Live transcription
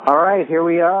All right, here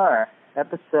we are.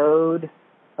 Episode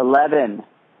 11.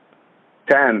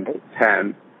 10.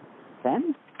 10?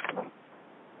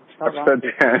 Episode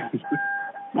 10.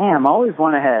 Man, I'm always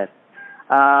one ahead.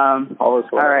 Always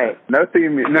one. All right. No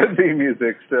theme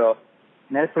music still.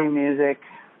 No theme music,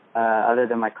 other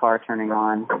than my car turning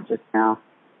on just now.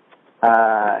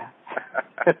 I'm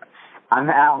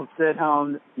Al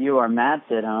Sidholm. You are Matt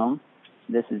Sidholm.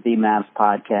 This is the Mavs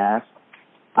podcast.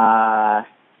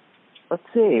 Let's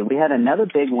see. We had another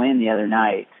big win the other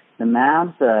night. The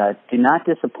Mavs do not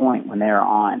disappoint when they are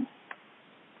on.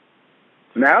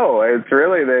 No, it's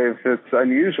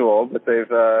unusual, but they've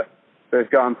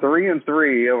gone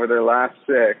 3-3 over their last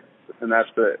 6, and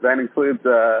that includes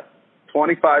a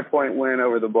 25-point win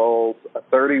over the Bulls, a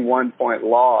 31-point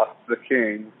loss to the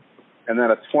Kings, and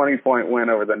then a 20-point win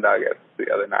over the Nuggets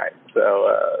the other night. So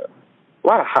a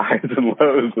lot of highs and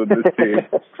lows with this team.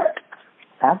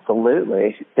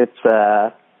 Absolutely. It's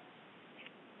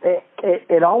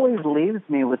it always leaves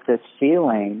me with this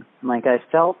feeling like I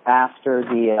felt after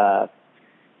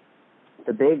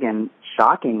the big and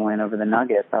shocking win over the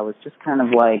Nuggets. I was just kind of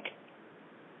like,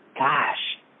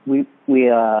 gosh, we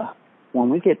when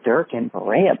we get Dirk and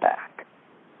Barea back,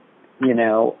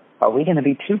 are we going to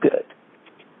be too good?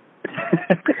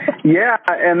 Yeah,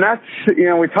 and that's,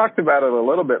 we talked about it a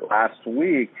little bit last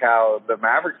week, how the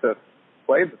Mavericks have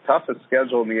played the toughest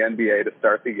schedule in the NBA to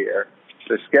start the year.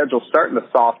 Their schedule's starting to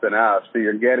soften up, so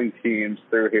you're getting teams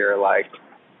through here like,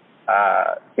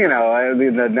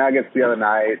 the Nuggets the other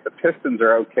night. The Pistons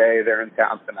are okay. They're in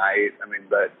town tonight.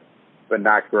 But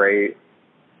not great.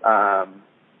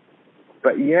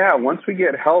 But yeah, once we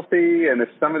get healthy and if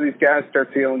some of these guys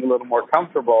start feeling a little more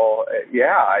comfortable,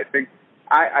 I think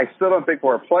I still don't think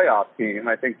we're a playoff team.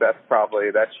 I think that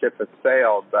ship has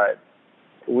sailed, but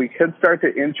we could start to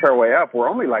inch our way up. We're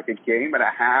only like a game and a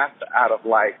half out of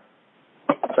like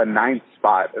the 9th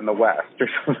spot in the West or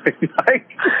something. Like,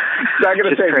 it's not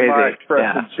going to take much for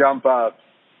us to jump up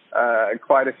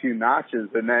quite a few notches,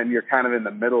 and then you're kind of in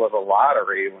the middle of a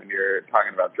lottery when you're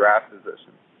talking about draft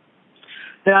position.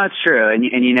 No, it's true, and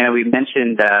we've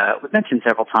mentioned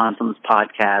several times on this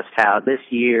podcast how this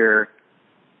year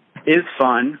is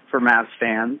fun for Mavs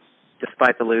fans,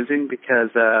 despite the losing,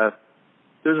 because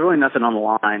there's really nothing on the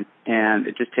line, and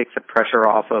it just takes the pressure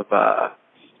off of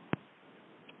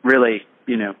really,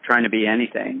 trying to be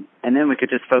anything. And then we could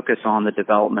just focus on the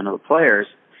development of the players.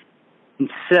 And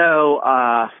so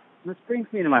this brings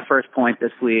me to my first point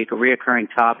this week, a reoccurring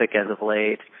topic as of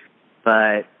late,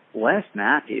 but Wes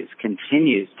Matthews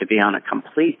continues to be on a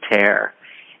complete tear.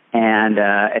 And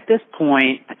at this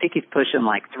point, I think he's pushing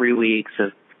like 3 weeks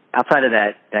of, outside of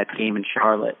that game in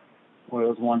Charlotte, where it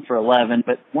was 1 for 11,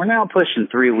 but we're now pushing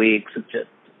 3 weeks of just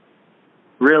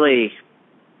really,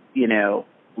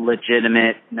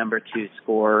 legitimate number 2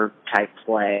 scorer type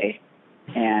play.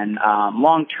 And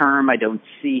long term, I don't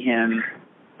see him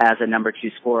as a number 2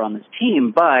 scorer on this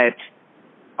team, but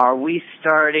are we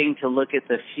starting to look at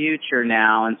the future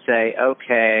now and say,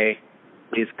 okay,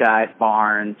 we've got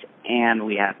Barnes and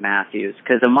we have Matthews?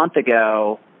 Because a month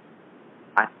ago,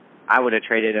 I would have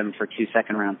traded him for 2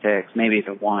 second-round picks, maybe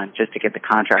even 1, just to get the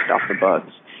contract off the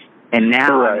books. And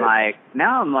now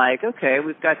I'm like, okay,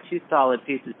 we've got 2 solid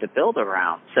pieces to build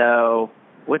around. So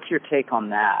what's your take on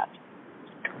that?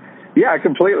 Yeah, I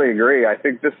completely agree. I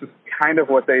think this is kind of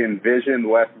what they envisioned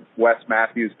Wes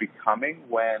Matthews becoming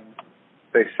when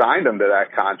they signed him to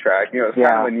that contract. It's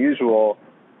kind of unusual.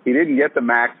 He didn't get the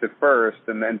max at first,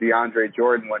 and then DeAndre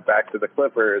Jordan went back to the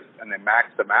Clippers, and they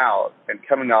maxed him out. And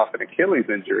coming off an Achilles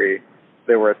injury,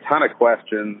 there were a ton of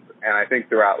questions, and I think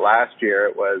throughout last year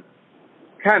it was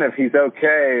kind of, he's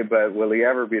okay, but will he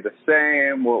ever be the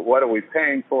same? What are we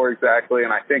paying for exactly?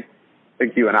 And I think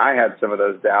you and I had some of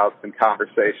those doubts and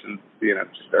conversations,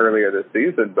 just earlier this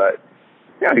season. But,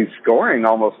 he's scoring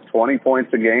almost 20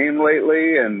 points a game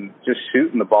lately and just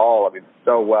shooting the ball,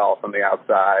 so well from the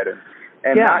outside.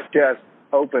 And not just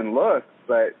open looks,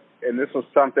 and this was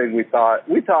something we thought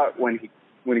when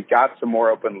he got some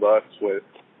more open looks with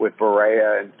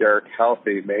Barea and Dirk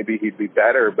healthy, maybe he'd be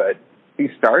better, but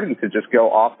he's starting to just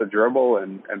go off the dribble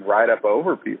and ride up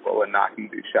over people and knocking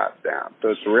these shots down. So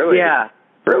it's really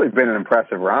been an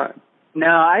impressive run. No,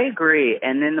 I agree.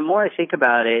 And then the more I think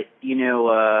about it,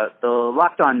 the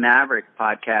Locked On Mavericks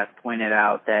podcast pointed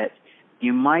out that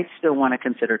you might still want to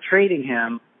consider trading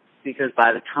him because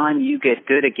by the time you get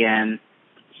good again,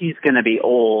 he's going to be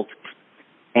old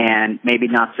and maybe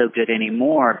not so good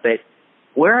anymore. But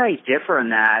where I differ in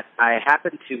that, I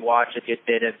happened to watch a good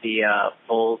bit of the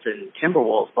Bulls and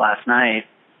Timberwolves last night.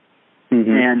 Mm-hmm.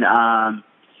 And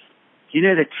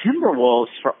the Timberwolves,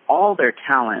 for all their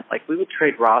talent, like we would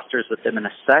trade rosters with them in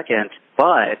a second,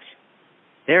 but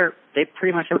they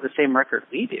pretty much have the same record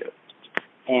we do.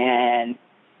 And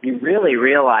you really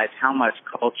realize how much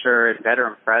culture and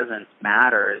veteran presence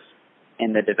matters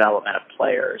in the development of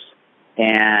players.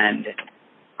 And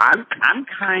I'm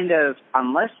kind of,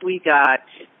 unless we got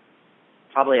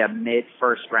probably a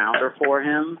mid-first rounder for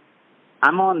him,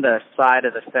 I'm on the side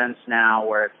of the fence now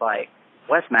where it's like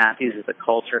Wes Matthews is a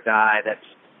culture guy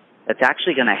that's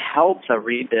actually going to help to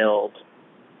rebuild,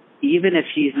 even if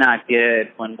he's not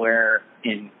good when we're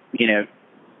in,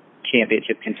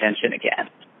 championship contention again.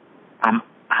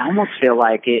 I almost feel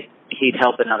like he'd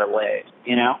help in other ways,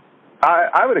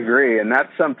 I would agree, and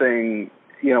that's something,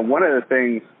 one of the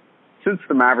things, since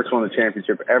the Mavericks won the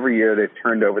championship, every year they've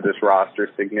turned over this roster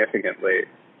significantly,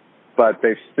 but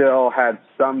they've still had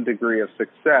some degree of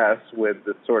success with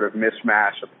the sort of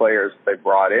mishmash of players they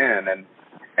brought in,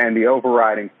 and the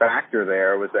overriding factor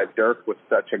there was that Dirk was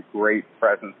such a great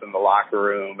presence in the locker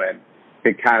room and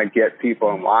could kind of get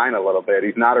people in line a little bit.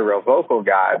 He's not a real vocal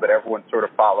guy, but everyone sort of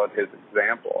followed his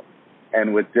example.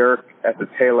 And with Dirk at the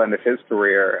tail end of his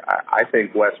career, I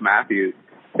think Wes Matthews,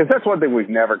 because that's one thing we've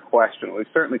never questioned. We've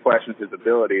certainly questioned his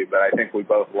ability, but I think we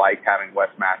both like having Wes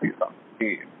Matthews on the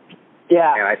team.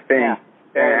 Yeah. And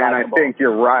I think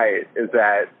you're right, is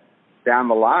that down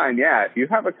the line, if you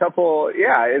have a couple,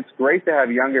 it's great to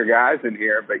have younger guys in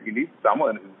here, but you need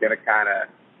someone who's going to kind of,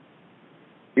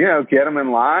 get them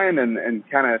in line and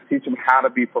kind of teach them how to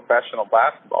be professional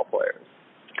basketball players.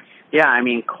 Yeah, I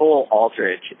mean, Cole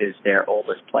Aldridge is their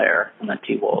oldest player on the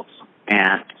T-Wolves.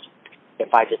 And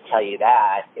if I just tell you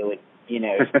that, it would,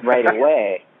 right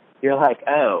away, you're like,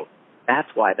 oh, that's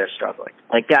why they're struggling.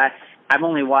 Like, I've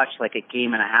only watched like a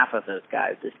game and a half of those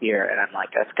guys this year, and I'm like,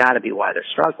 that's got to be why they're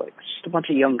struggling. It's just a bunch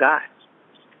of young guys.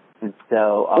 And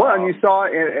so, and you saw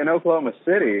in Oklahoma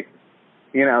City,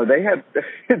 they had,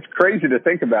 it's crazy to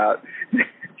think about,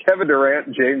 Kevin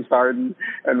Durant, James Harden,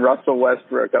 and Russell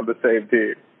Westbrook on the same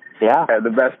team. Yeah. And the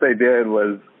best they did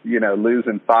was,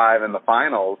 losing 5 in the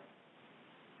finals.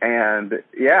 And,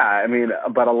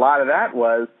 but a lot of that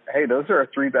was, hey, those are our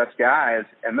 3 best guys,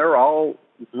 and they're all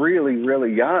really,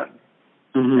 really young.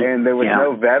 Mm-hmm. And there was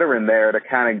no veteran there to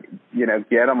kind of,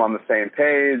 get them on the same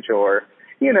page or,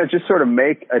 just sort of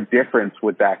make a difference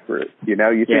with that group. You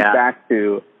think back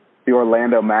to the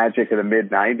Orlando Magic of the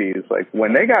mid-'90s. Like,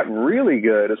 when they got really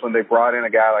good is when they brought in a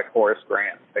guy like Horace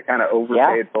Grant. They kind of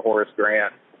overpaid for Horace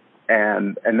Grant,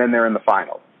 and then they're in the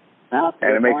finals. And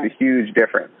it makes a huge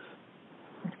difference.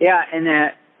 Yeah, and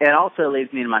it also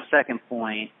leads me to my second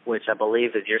point, which I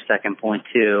believe is your second point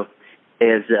too,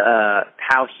 is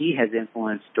how he has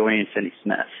influenced Dorian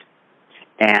Finney-Smith.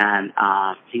 And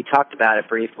he talked about it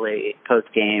briefly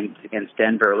post-game against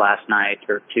Denver last night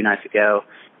or 2 nights ago,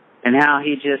 and how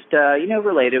he just,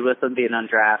 related with him being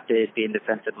undrafted, being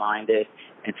defensive-minded,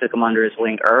 and took him under his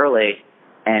wing early.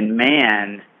 And,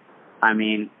 man, I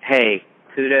mean, hey,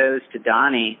 kudos to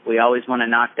Donnie. We always want to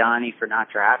knock Donnie for not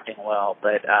drafting well,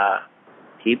 but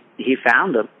he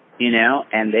found him,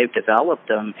 and they've developed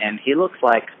him, and he looks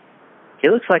like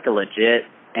a legit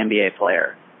NBA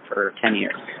player for 10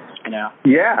 years,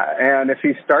 Yeah, and if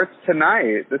he starts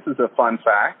tonight, this is a fun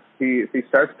fact. If he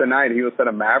starts tonight, he will set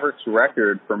a Mavericks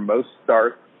record for most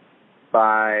starts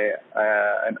by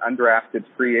an undrafted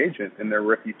free agent in their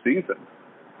rookie season.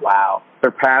 Wow.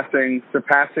 Surpassing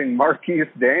Marquise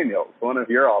Daniels, one of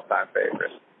your all-time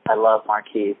favorites. I love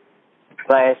Marquise.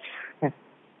 But and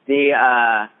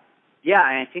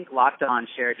I think Locked On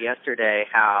shared yesterday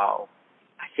how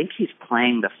I think he's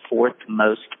playing the 4th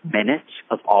most minutes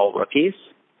of all rookies.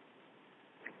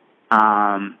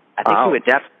 I think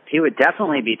he would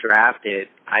definitely be drafted.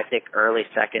 I think early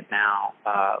second now,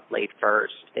 late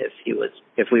first if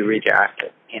we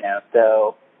redrafted.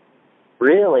 So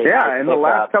really, in the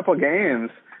last couple of games,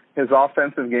 his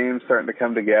offensive game's starting to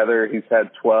come together. He's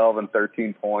had 12 and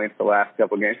 13 points the last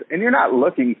couple of games, and you're not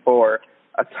looking for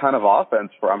a ton of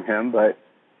offense from him, but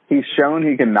he's shown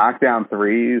he can knock down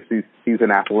threes. He's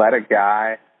an athletic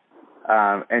guy.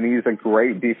 And he's a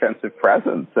great defensive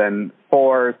presence. And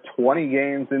for 20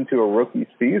 games into a rookie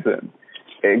season,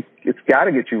 it's got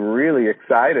to get you really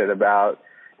excited about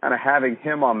kind of having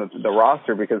him on the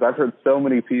roster, because I've heard so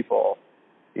many people,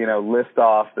 list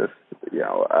off this,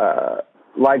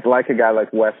 like a guy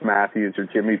like Wes Matthews or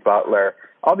Jimmy Butler,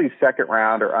 all these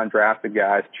second-round or undrafted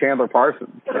guys, Chandler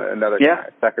Parsons, another guy,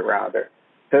 second-rounder,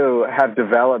 who have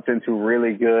developed into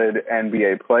really good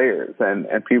NBA players, and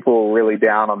people were really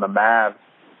down on the Mavs.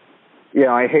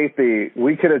 I hate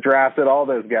we could have drafted all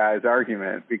those guys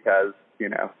argument, because,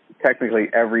 technically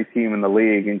every team in the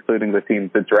league, including the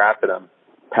teams that drafted them,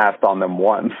 passed on them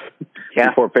once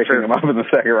before picking him up in the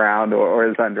second round or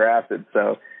is undrafted.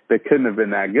 So they couldn't have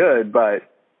been that good. But,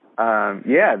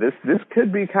 this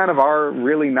could be kind of our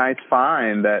really nice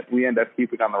find that we end up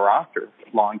keeping on the roster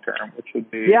long term, which would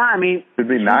be would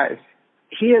be nice.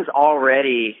 He is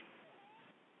already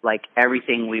like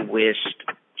everything we wished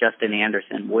Justin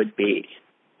Anderson would be.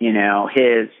 You know,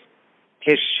 his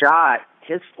shot,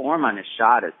 his form on his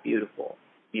shot is beautiful.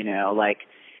 You know, like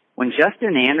when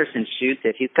Justin Anderson shoots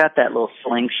it, he's got that little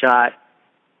slingshot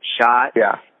shot.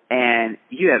 Yeah. And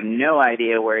you have no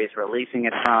idea where he's releasing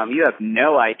it from. You have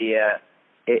no idea.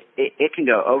 It can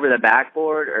go over the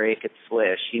backboard or it could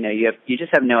swish. You know, you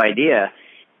just have no idea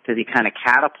because he kind of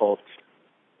catapults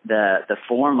the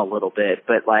form a little bit.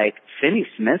 But like Finney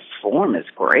Smith's form is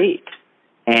great.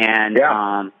 And,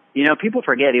 you know, people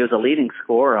forget he was a leading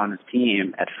scorer on his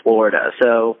team at Florida.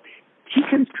 So he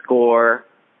can score,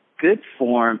 good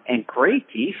form, and great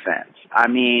defense. I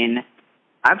mean,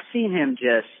 I've seen him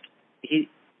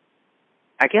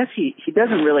I guess he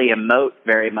doesn't really emote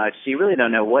very much, so you really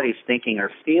don't know what he's thinking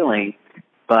or feeling,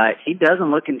 but he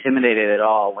doesn't look intimidated at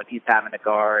all when he's having to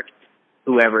guard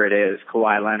whoever it is,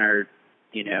 Kawhi Leonard,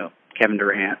 you know, Kevin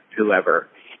Durant, whoever.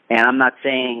 And I'm not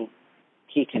saying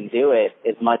he can do it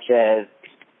as much as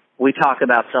we talk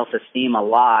about self-esteem a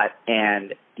lot,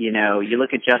 and, you know, you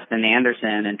look at Justin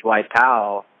Anderson and Dwight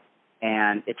Powell,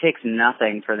 and it takes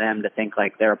nothing for them to think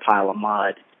like they're a pile of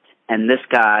mud. And this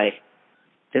guy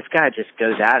just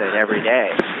goes at it every day.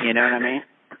 You know what I mean?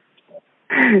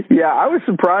 Yeah, I was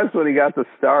surprised when he got the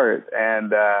start,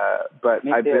 and but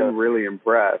I've been really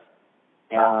impressed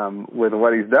with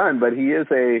what he's done. But he is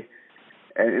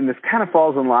and this kind of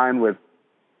falls in line with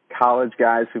college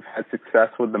guys who've had success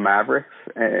with the Mavericks,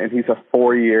 and he's a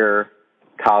 4-year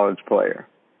college player.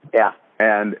 Yeah.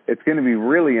 And it's going to be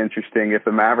really interesting if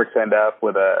the Mavericks end up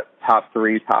with a top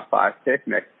 3, top 5 pick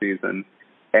next season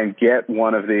and get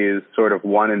one of these sort of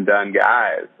one-and-done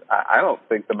guys. I don't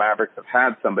think the Mavericks have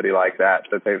had somebody like that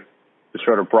they've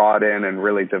sort of brought in and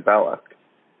really developed.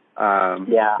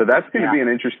 So that's going to be an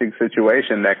interesting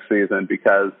situation next season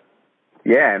because,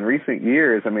 in recent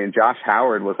years, I mean, Josh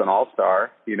Howard was an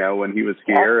all-star, you know, when he was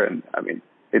here. And, I mean,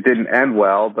 it didn't end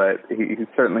well, but he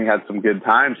certainly had some good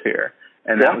times here.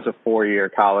 And that was a 4-year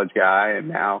college guy. And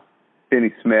now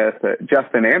Finney Smith,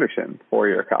 Justin Anderson,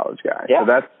 4-year college guy. Yeah.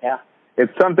 So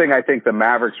it's something I think the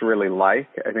Mavericks really like.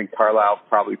 I think Carlisle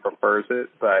probably prefers it,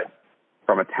 but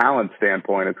from a talent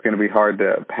standpoint, it's going to be hard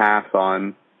to pass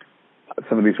on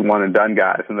some of these one-and-done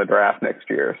guys in the draft next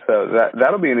year. So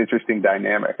that'll be an interesting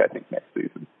dynamic, I think, next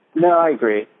season. No, I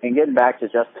agree. And getting back to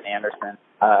Justin Anderson,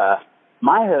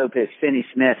 my hope is Finney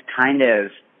Smith kind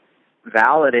of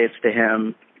validates to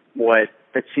him what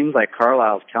it seems like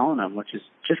Carlisle's telling him, which is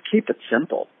just keep it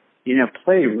simple. You know,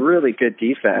 play really good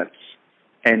defense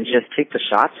and just take the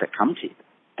shots that come to you.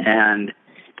 And,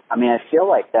 I mean, I feel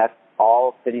like that's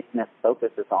all Finney Smith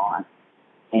focuses on.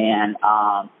 And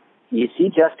you see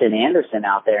Justin Anderson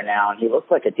out there now, and he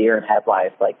looks like a deer in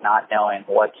headlights, like not knowing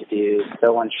what to do,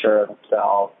 so unsure of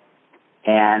himself.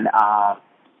 And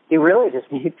he really just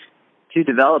needs to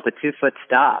develop a 2-foot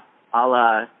stop, a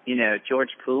la, you know,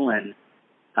 George Poulin.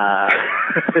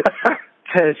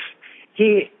 Because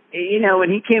he, you know, when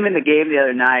he came in the game the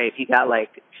other night, he got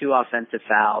like 2 offensive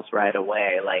fouls right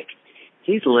away. Like,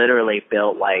 he's literally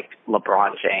built like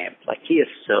LeBron James. Like, he is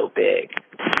so big.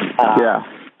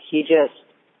 He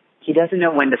doesn't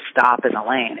know when to stop in the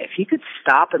lane. If he could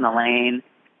stop in the lane,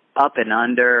 up and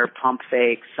under, pump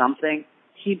fake, something,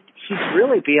 he'd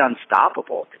really be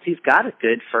unstoppable because he's got a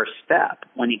good first step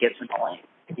when he gets in the lane,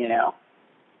 you know?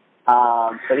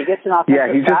 But he gets an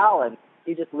offensive foul and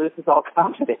he just loses all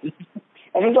confidence.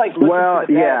 And he's like, to the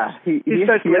bench. He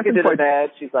starts looking to the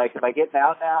bench. He's like, am I getting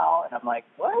out now? And I'm like,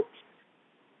 what?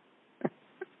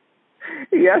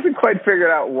 He hasn't quite figured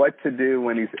out what to do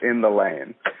when he's in the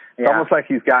lane. It's almost like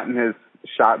he's gotten his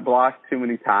shot blocked too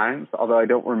many times, although I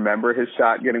don't remember his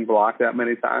shot getting blocked that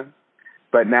many times.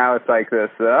 But now it's like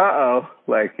this,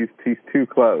 like he's too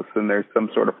close and there's some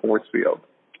sort of force field.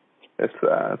 It's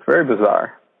very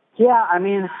bizarre. Yeah, I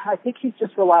mean, I think he's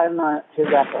just relying on his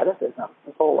athleticism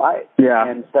his whole life. Yeah.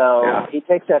 And so he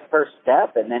takes that first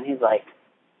step and then he's like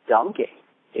dunking,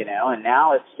 you know, and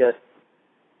now it's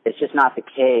just not the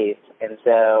case. And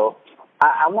so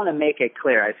I want to make it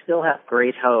clear, I still have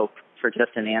great hope for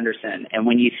Justin Anderson. And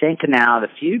when you think now the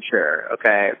future,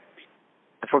 okay,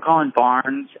 if we're calling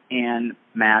Barnes and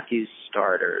Matthews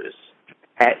starters,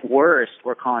 at worst,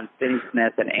 we're calling Finney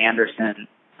Smith and Anderson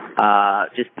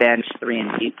just bench 3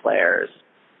 and D players.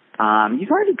 You've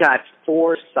already got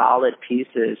 4 solid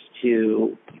pieces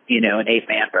to, you know, an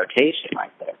 8-man rotation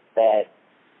right there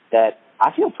that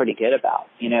I feel pretty good about.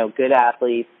 Good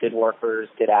athletes, good workers,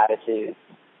 good attitudes,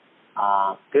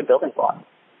 good building blocks.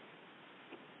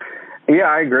 Yeah,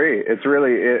 I agree.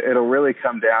 It'll really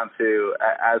come down to,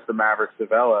 as the Mavericks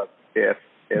develop, if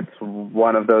it's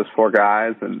one of those four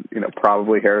guys, and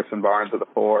probably Harrison Barnes at the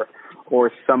 4,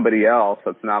 or somebody else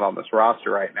that's not on this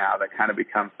roster right now that kind of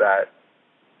becomes that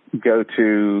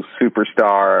go-to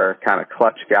superstar kind of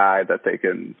clutch guy that they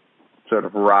can sort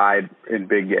of ride in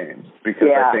big games. Because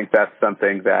I think that's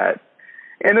something that,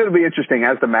 and it'll be interesting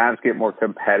as the Mavs get more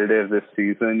competitive this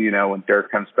season, when Dirk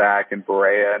comes back and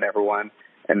Barea and everyone,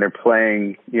 and they're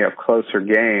playing, closer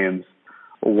games.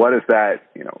 What does that,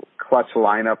 clutch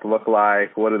lineup look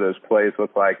like? What do those plays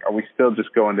look like? Are we still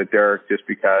just going to Dirk just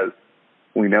because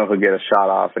we know he'll get a shot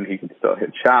off and he can still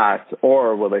hit shots?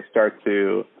 Or will they start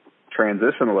to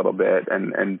transition a little bit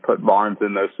and put Barnes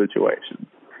in those situations?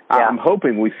 Yeah. I'm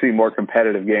hoping we see more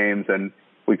competitive games and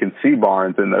we can see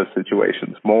Barnes in those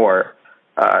situations more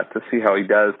to see how he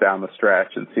does down the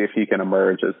stretch and see if he can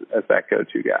emerge as that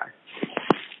go-to guy.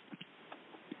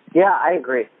 Yeah, I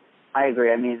agree. I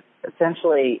mean,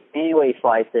 essentially, any way you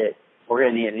slice it, we're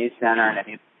going to need a new center and a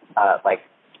new,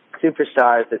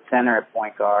 superstars at center at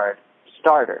point guard,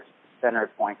 starters, center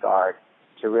at point guard,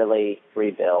 to really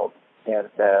rebuild. And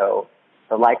so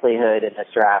the likelihood in this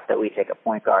draft that we take a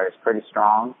point guard is pretty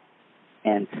strong.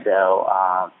 And so,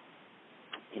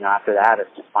 after that,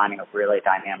 it's just finding a really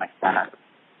dynamic center,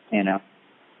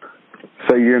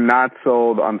 So you're not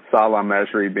sold on Salah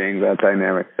Mejri being that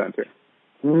dynamic center?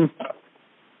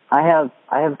 I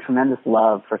have tremendous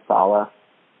love for Salah.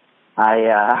 He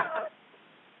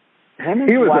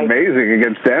was amazing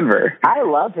against Denver. I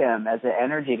love him as an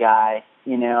energy guy.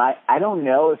 I don't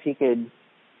know if he could,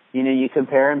 you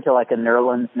compare him to like a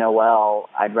Nerlens Noel.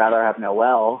 I'd rather have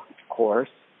Noel, of course.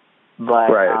 But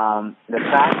right. The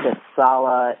fact that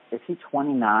Salah, is he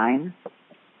 29?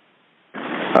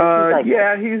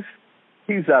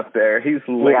 He's up there. He's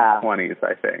late 20s,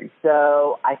 I think.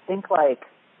 So I think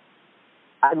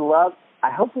I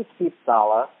hope we keep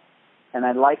Salah, and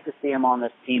I'd like to see him on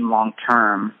this team long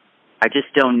term. I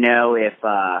just don't know if,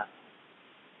 I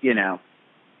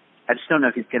just don't know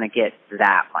if he's going to get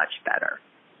that much better.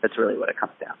 That's really what it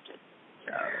comes down to.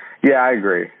 So. Yeah, I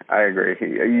agree.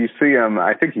 You see him,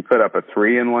 I think he put up a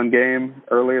 3 in one game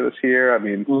earlier this year. I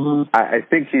mean, I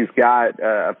think he's got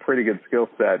a pretty good skill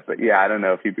set, but I don't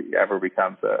know if he ever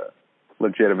becomes a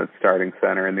legitimate starting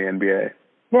center in the NBA.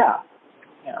 Yeah.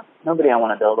 Nobody I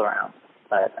want to build around,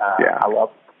 but I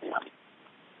love him.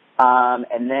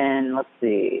 And then let's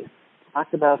see.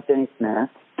 Talked about Finney Smith.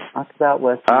 Talked about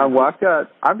West. I've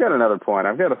got another point.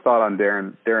 I've got a thought on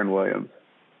Darren Williams.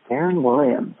 Darren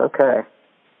Williams. Okay.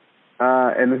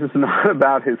 And this is not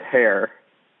about his hair.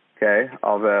 Okay.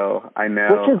 Although I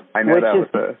know that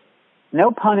was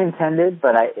no pun intended,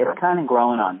 but it's kind of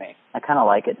growing on me. I kind of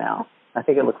like it now. I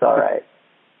think it looks all right.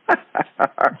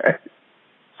 All right.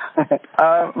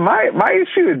 My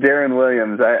issue with Darren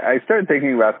Williams, I started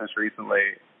thinking about this recently.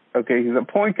 Okay, he's a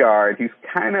point guard. He's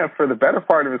kind of, for the better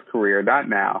part of his career, not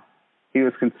now, he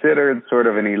was considered sort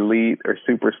of an elite or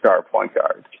superstar point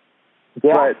guard.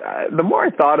 Yeah. But the more I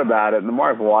thought about it, and the more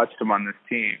I've watched him on this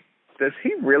team, does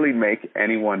he really make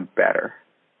anyone better?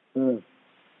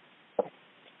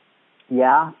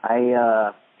 Yeah,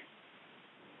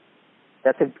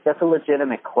 that's a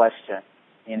legitimate question.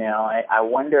 I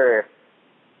wonder.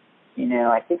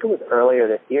 I think it was earlier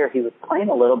this year he was playing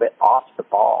a little bit off the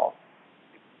ball,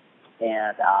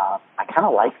 and I kind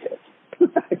of liked it.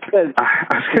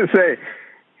 I was going to say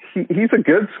he's a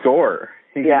good scorer.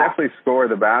 He can definitely score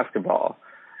the basketball.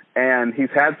 And he's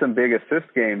had some big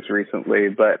assist games recently,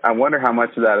 but I wonder how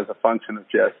much of that is a function of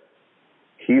just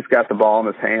he's got the ball in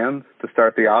his hands to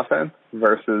start the offense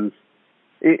versus,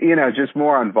 just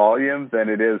more on volume than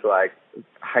it is like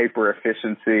hyper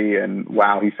efficiency and,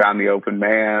 wow, he found the open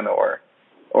man or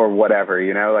whatever,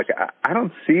 I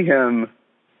don't see him.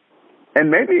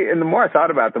 And the more I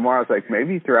thought about it, the more I was like,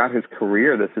 maybe throughout his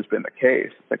career this has been the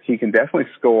case. Like, he can definitely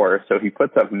score, so he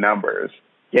puts up numbers.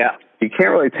 Yeah. He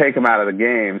can't really take him out of the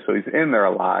game, so he's in there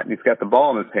a lot, and he's got the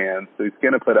ball in his hands, so he's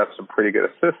going to put up some pretty good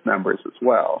assist numbers as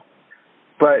well.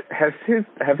 But have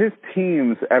his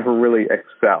teams ever really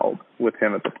excelled with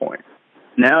him at the point?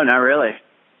 No, not really.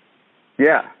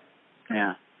 Yeah.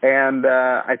 Yeah. And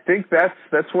I think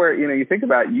that's where, you think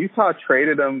about Utah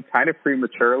traded him kind of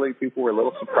prematurely. People were a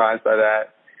little surprised by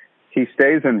that. He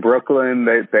stays in Brooklyn.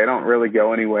 They don't really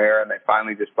go anywhere, and they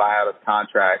finally just buy out his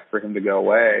contract for him to go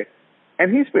away.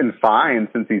 And he's been fine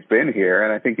since he's been here,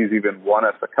 and I think he's even won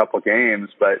us a couple games.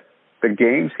 But the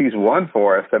games he's won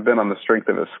for us have been on the strength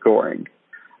of his scoring.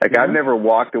 Like, I've never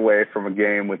walked away from a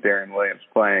game with Darren Williams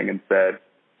playing and said,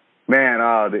 man,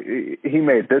 he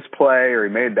made this play or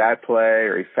he made that play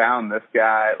or he found this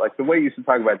guy. Like the way you used to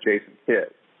talk about Jason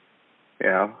Kidd, you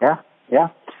know? Yeah,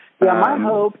 my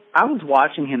hope, I was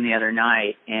watching him the other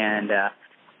night, and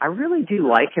I really do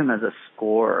like him as a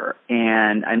scorer.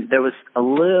 And there was a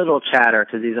little chatter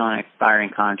because he's on an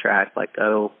expiring contract, like,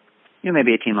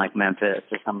 maybe a team like Memphis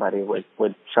or somebody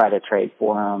would try to trade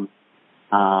for him.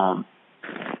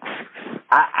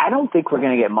 I don't think we're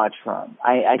going to get much from him.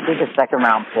 I think a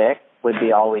second-round pick would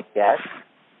be all we'd get.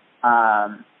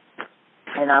 And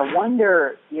I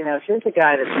wonder, here's a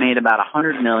guy that's made about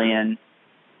 $100 million.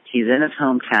 He's in his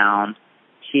hometown.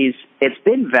 It's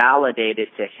been validated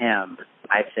to him,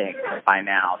 I think, by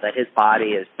now, that his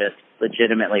body is just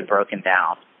legitimately broken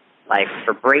down, like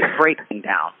for breaking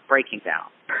down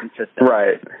consistently.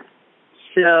 Right.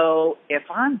 So if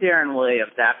I'm Darren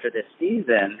Williams after this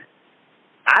season,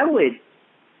 I wouldn't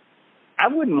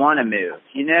want to move.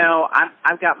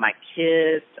 I've got my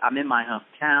kids. I'm in my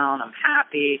hometown. I'm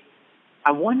happy.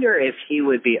 I wonder if he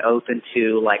would be open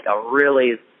to like a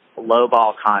really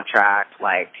lowball contract,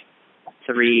 like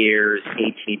 3 years,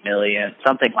 $18 million,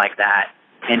 something like that.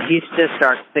 And he's just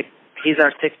our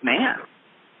sixth man,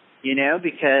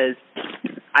 because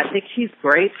I think he's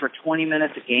great for 20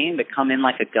 minutes a game to come in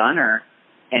like a gunner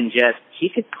and he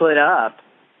could put up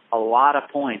a lot of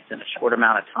points in a short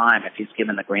amount of time if he's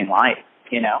given the green light,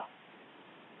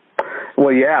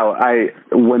 Well, yeah,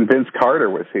 when Vince Carter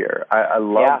was here, I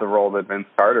loved the role that Vince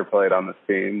Carter played on this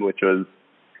team, which was,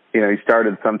 he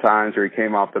started sometimes or he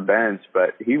came off the bench,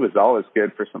 but he was always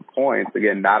good for some points.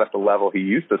 Again, not at the level he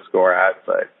used to score at,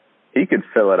 but he could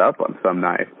fill it up on some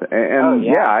nights. And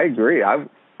yeah, I agree.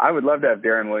 I would love to have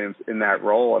Darren Williams in that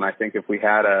role, and I think if we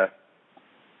had a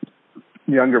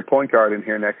younger point guard in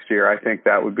here next year, I think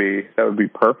that would be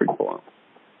perfect for him.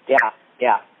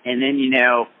 Yeah. And then,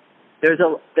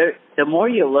 the more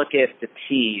you look at the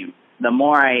team, the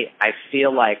more I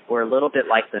feel like we're a little bit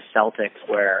like the Celtics,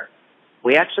 where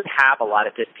we actually have a lot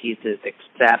of good pieces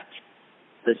except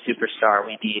the superstar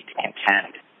we need to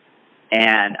contend.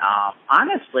 And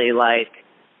honestly,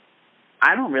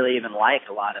 I don't really even like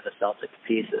a lot of the Celtics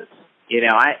pieces.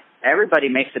 Everybody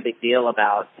makes a big deal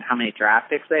about how many draft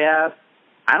picks they have.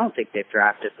 I don't think they've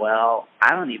drafted well.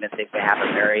 I don't even think they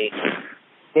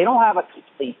don't have a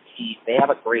complete team. They have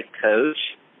a great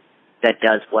coach that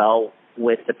does well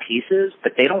with the pieces,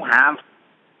 but they don't have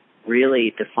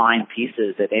really defined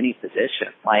pieces at any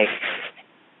position. Like,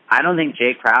 I don't think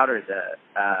Jay Crowder's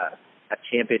a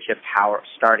championship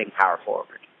starting power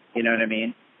forward. You know what I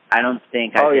mean? I don't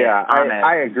think.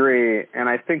 I agree, and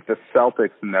I think the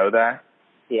Celtics know that.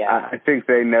 Yeah, I think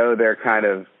they know they're kind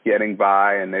of getting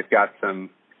by, and they've got some,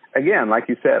 again, like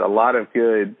you said, a lot of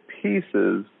good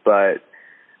pieces, but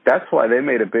that's why they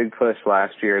made a big push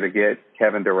last year to get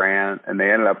Kevin Durant, and they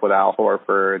ended up with Al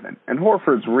Horford. And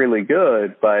Horford's really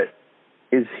good, but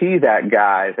is he that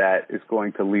guy that is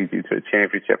going to lead you to a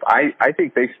championship? I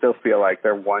think they still feel like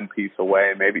they're one piece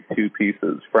away, maybe two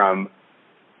pieces from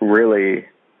really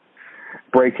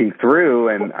breaking through.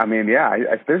 And, I mean,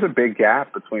 there's a big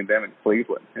gap between them and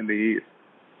Cleveland in the East.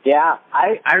 Yeah,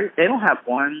 they don't have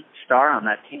one star on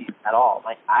that team at all.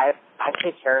 Like, I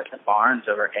take Harrison Barnes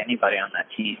over anybody on that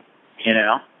team,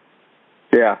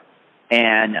 Yeah.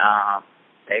 And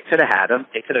they could have had him.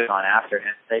 They could have gone after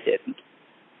him. They didn't.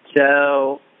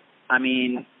 So, I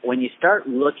mean, when you start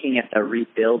looking at the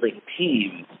rebuilding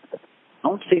teams, I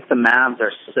don't think the Mavs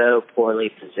are so poorly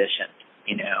positioned,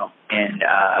 And,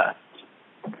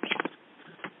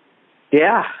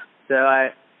 so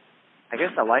I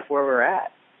guess I like where we're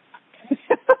at.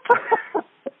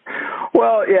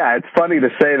 Well, yeah, it's funny to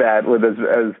say that with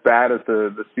as bad as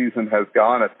the season has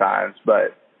gone at times,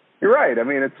 but you're right. I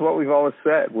mean, it's what we've always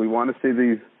said. We want to see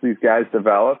these guys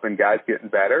develop and guys getting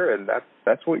better, and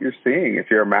that's what you're seeing if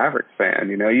you're a Mavericks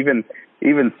fan.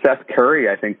 Even Seth Curry,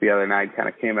 I think the other night kind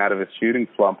of came out of his shooting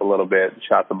slump a little bit and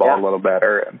shot the ball a little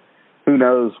better. And who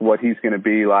knows what he's going to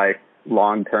be like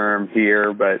long term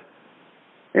here, but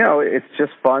it's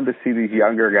just fun to see these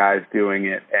younger guys doing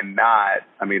it and not.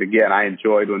 I mean, again, I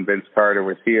enjoyed when Vince Carter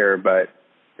was here, but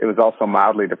it was also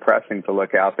mildly depressing to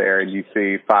look out there and you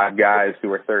see 5 guys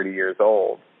who are 30 years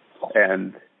old,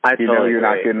 and you're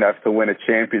not good enough to win a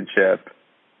championship,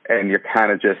 and you're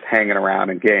kind of just hanging around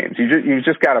in games. You've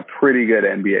just got a pretty good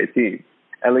NBA team.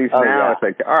 At least now it's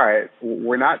like, all right,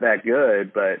 we're not that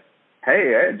good, but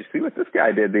hey, did you see what this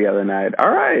guy did the other night?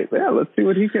 All right, let's see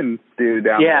what he can do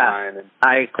down the line. And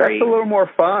I agree. That's a little more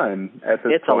fun at this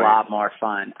point. It's a lot more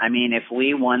fun. I mean, if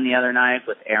we won the other night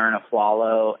with Aaron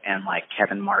Aflalo and,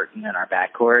 Kevin Martin in our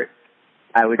backcourt,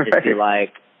 I would just be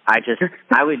like, I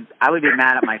would be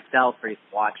mad at myself for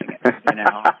watching it. You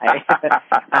know,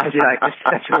 I'd be like, it's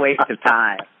such a waste of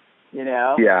time. You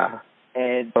know? Yeah.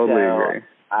 And totally so agree.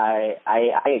 I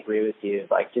agree with you.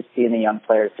 Like, just seeing the young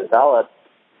players develop,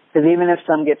 because even if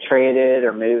some get traded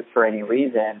or moved for any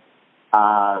reason,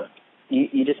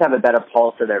 you just have a better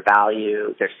pulse of their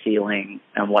value, their ceiling,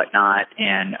 and whatnot,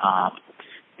 and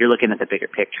you're looking at the bigger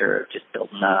picture of just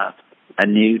building a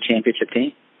new championship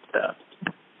team. So,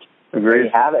 agreed. There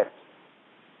you have it.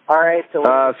 All right, so what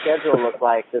does the schedule look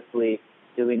like this week?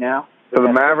 Do we know? So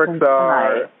the Mavericks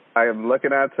are, I am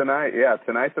looking at tonight. Yeah,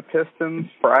 tonight the Pistons.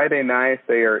 Friday night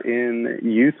they are in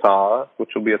Utah,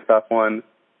 which will be a tough one.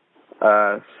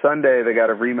 Sunday they got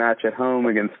a rematch at home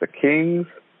against the Kings.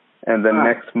 And then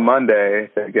next Monday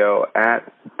they go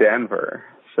at Denver.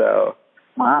 So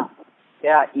wow,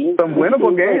 yeah, some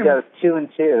winnable games. Goes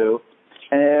 2-2,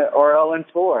 or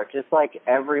 0-4, just like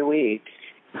every week.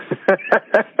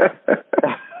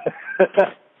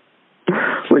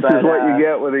 Which is what you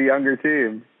get with a younger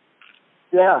team.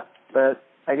 Yeah, but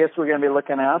I guess we're going to be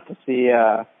looking out to see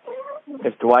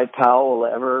if Dwight Powell will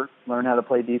ever learn how to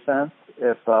play defense,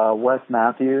 if Wes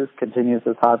Matthews continues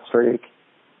his hot streak,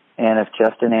 and if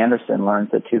Justin Anderson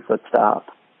learns a 2-foot stop.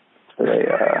 So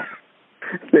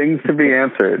things to be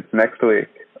answered next week.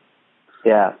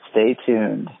 Yeah, stay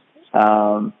tuned.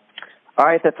 All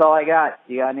right, that's all I got.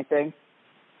 You got anything?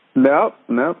 Nope,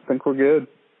 think we're good.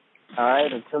 All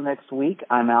right, until next week,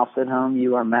 I'm Al Sidholm.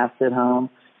 You are Matt Sidholm.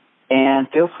 And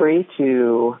feel free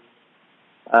to,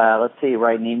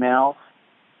 write an email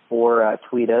or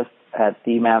tweet us at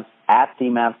DMavs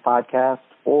Podcast,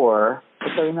 or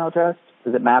what's our email address?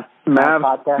 Is it Mavs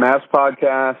Podcast?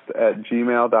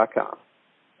 MavsPodcast@gmail.com.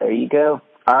 There you go.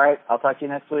 All right, I'll talk to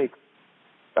you next week.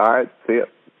 All right, see ya.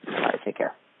 All right, take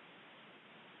care.